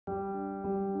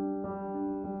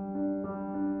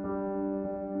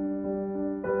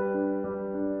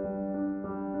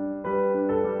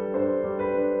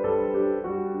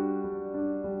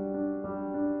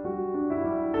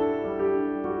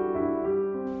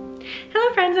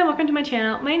Hello friends and welcome to my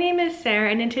channel. My name is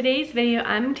Sarah and in today's video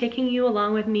I'm taking you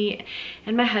along with me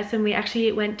and my husband. We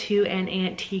actually went to an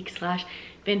antique slash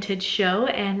vintage show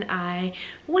and I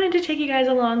wanted to take you guys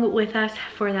along with us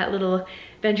for that little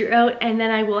venture out, and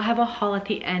then I will have a haul at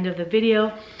the end of the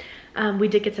video. We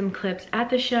did get some clips at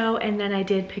the show and then I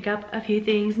did pick up a few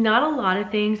things, not a lot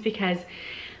of things, because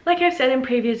like I've said in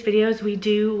previous videos, we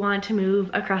do want to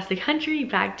move across the country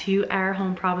back to our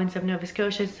home province of Nova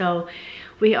Scotia. So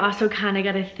we also kind of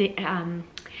got to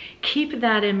keep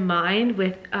that in mind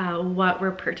with what we're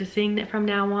purchasing from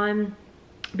now on,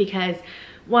 because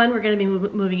one, we're going to be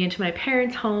moving into my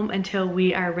parents' home until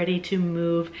we are ready to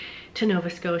move to Nova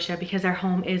Scotia, because our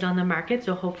home is on the market,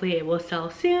 so hopefully it will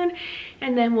sell soon,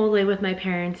 and then we'll live with my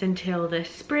parents until the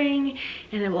spring,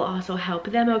 and it will also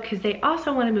help them out because they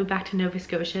also want to move back to Nova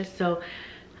Scotia. So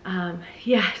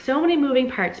yeah, so many moving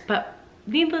parts, but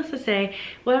needless to say,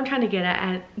 what I'm trying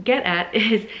to get at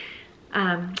is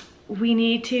we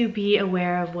need to be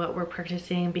aware of what we're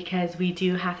purchasing, because we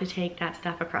do have to take that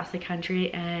stuff across the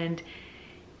country, and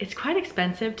it's quite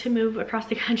expensive to move across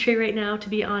the country right now, to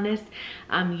be honest.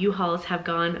 U-Hauls have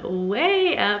gone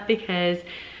way up because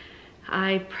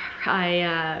I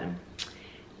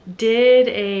did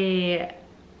a,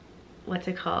 what's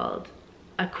it called?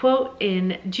 A quote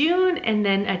in June, and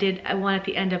then I did one at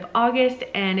the end of August,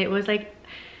 and it was like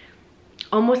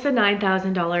almost a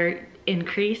 $9,000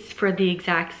 increase for the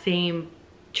exact same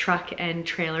truck and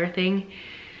trailer thing.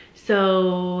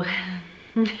 So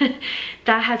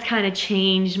that has kind of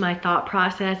changed my thought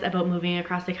process about moving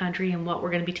across the country and what we're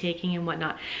going to be taking and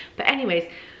whatnot. But anyways,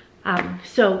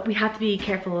 so we have to be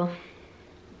careful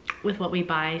with what we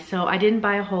buy. So I didn't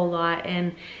buy a whole lot,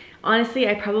 and honestly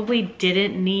I probably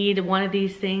didn't need one of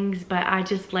these things, but I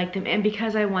just like them, and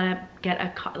because I want to get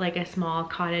a small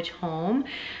cottage home,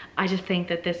 I just think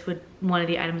that one of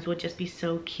the items would just be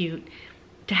so cute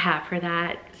to have for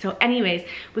that. So anyways,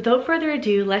 without further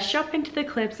ado, let's jump into the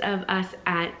clips of us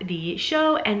at the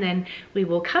show, and then we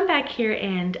will come back here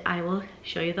and I will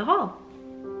show you the haul.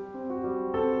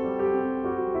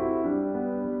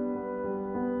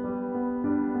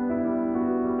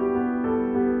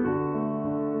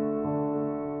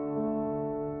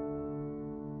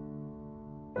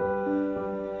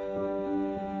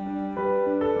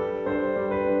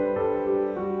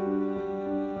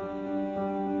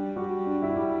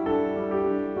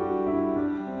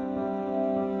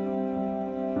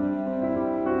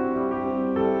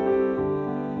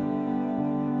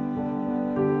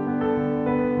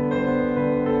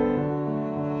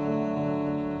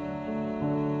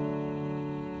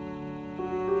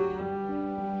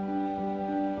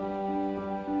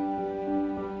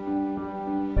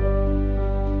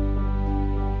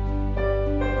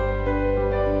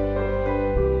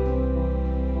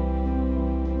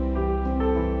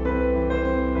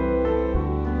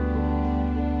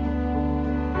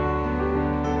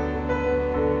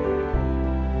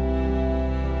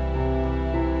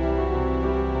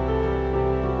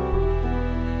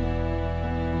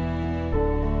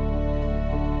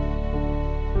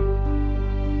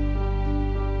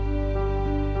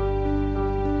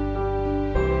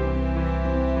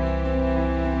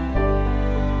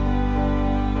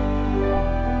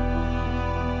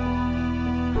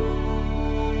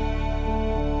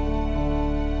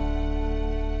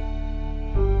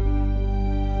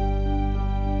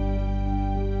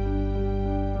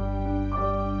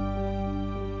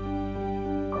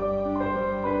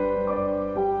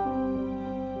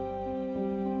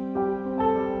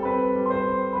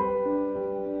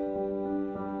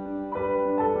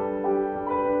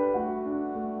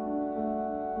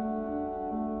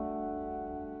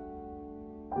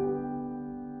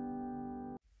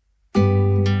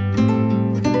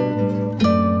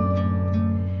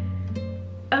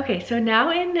 Okay, so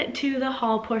now into the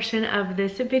haul portion of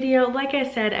this video. Like I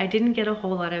said, I didn't get a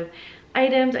whole lot of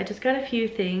items. I just got a few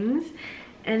things.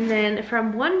 And then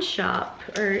from one shop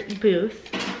or booth,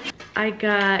 I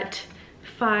got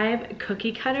 5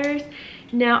 cookie cutters.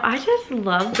 Now, I just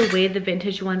love the way the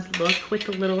vintage ones look with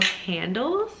the little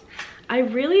handles. I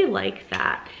really like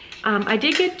that. I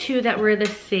did get 2 that were the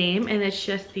same, and it's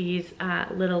just these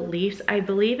little leaves. I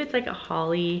believe it's like a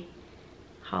hollyberry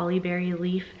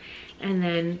leaf. And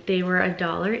then they were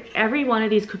 $1. Every one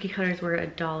of these cookie cutters were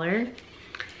 $1.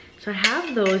 So I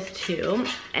have those 2.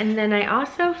 And then I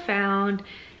also found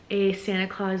a Santa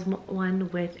Claus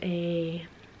one with a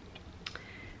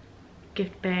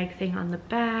gift bag thing on the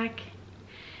back.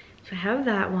 So I have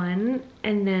that one.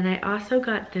 And then I also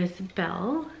got this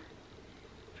bell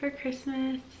for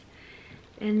Christmas.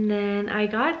 And then I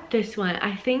got this one.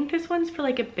 I think this one's for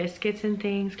like biscuits and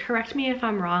things. Correct me if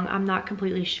I'm wrong. I'm not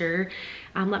completely sure.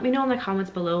 Let me know in the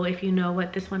comments below if you know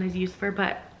what this one is used for,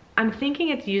 but I'm thinking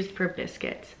it's used for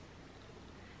biscuits.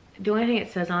 The only thing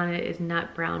it says on it is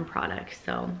nut brown products.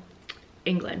 So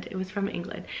England, it was from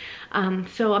England.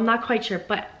 So I'm not quite sure,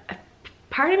 but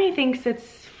part of me thinks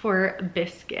it's for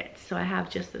biscuits. So I have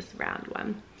just this round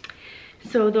one.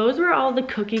 So those were all the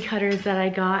cookie cutters that I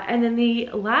got. And then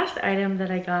the last item that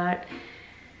I got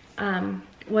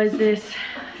was this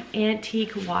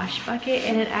antique wash bucket.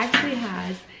 And it actually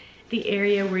has the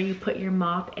area where you put your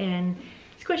mop and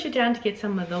squish it down to get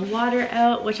some of the water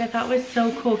out, which I thought was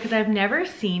so cool because I've never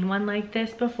seen one like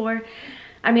this before.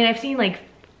 I mean, I've seen like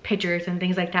pictures and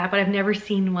things like that, but I've never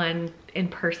seen one in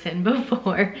person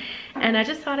before, and I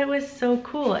just thought it was so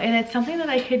cool. And it's something that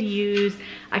I could use.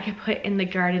 I could put in the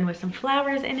garden with some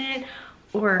flowers in it,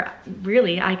 or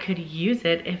really I could use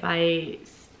it if I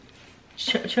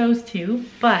chose to,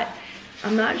 but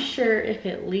I'm not sure if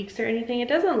it leaks or anything. It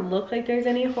doesn't look like there's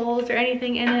any holes or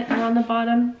anything in it or on the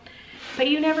bottom, but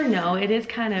you never know. It is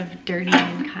kind of dirty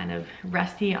and kind of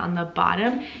rusty on the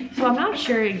bottom, so I'm not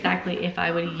sure exactly if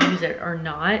I would use it or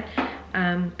not.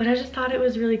 But I just thought it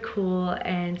was really cool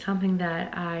and something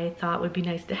that I thought would be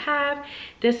nice to have.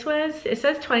 This was, it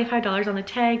says $25 on the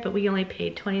tag, but we only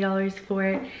paid $20 for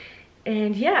it.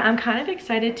 And yeah, I'm kind of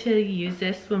excited to use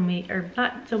this when we, or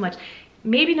not so much,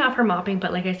 maybe not for mopping,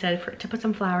 but like I said, to put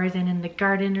some flowers in the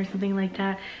garden or something like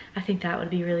that. I think that would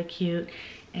be really cute.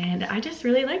 And I just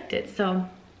really liked it. So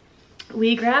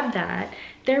we grabbed that.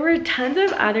 There were tons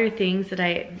of other things that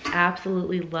I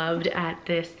absolutely loved at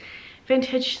this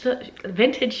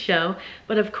vintage show,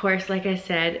 but of course, like I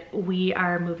said, we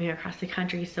are moving across the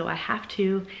country, so I have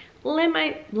to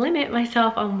limit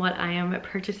myself on what I am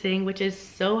purchasing, which is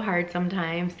so hard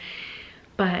sometimes.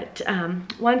 But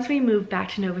once we move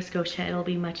back to Nova Scotia, it'll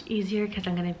be much easier because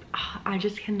I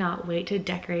just cannot wait to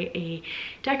decorate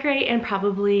and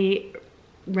probably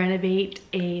renovate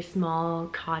a small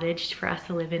cottage for us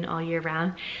to live in all year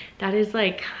round. That is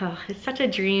like, oh, it's such a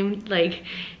dream, like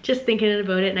just thinking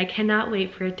about it, and I cannot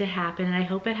wait for it to happen, and I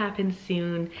hope it happens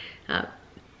soon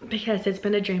because it's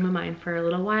been a dream of mine for a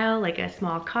little while, like a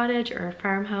small cottage or a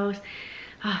farmhouse.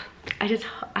 I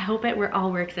hope it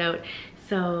all works out.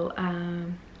 So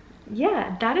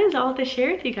yeah, that is all to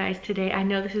share with you guys today. I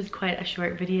know this is quite a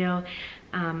short video,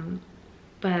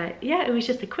 but yeah, it was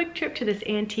just a quick trip to this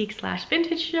antique /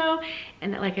 vintage show.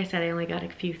 And like I said, I only got a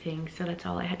few things, so that's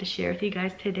all I had to share with you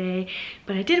guys today.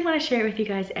 But I did want to share it with you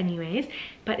guys anyways.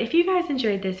 But if you guys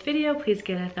enjoyed this video, please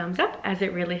give it a thumbs up, as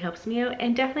it really helps me out.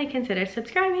 And definitely consider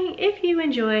subscribing if you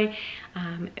enjoy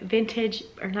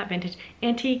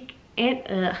antique, and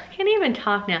can't even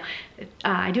talk now.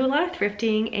 I do a lot of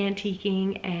thrifting,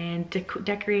 antiquing, and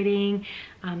decorating.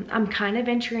 I'm kind of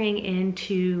venturing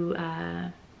into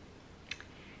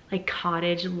like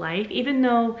cottage life, even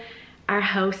though our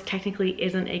house technically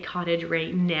isn't a cottage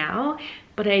right now,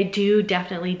 but I do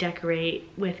definitely decorate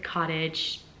with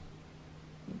cottage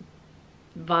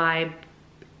vibe.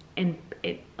 And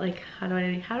it, like, I don't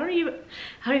even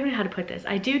know how to put this.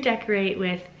 I do decorate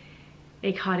with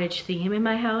a cottage theme in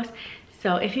my house.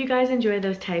 So if you guys enjoy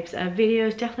those types of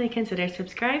videos, definitely consider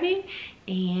subscribing,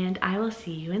 and I will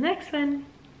see you in the next one.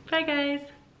 Bye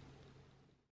guys.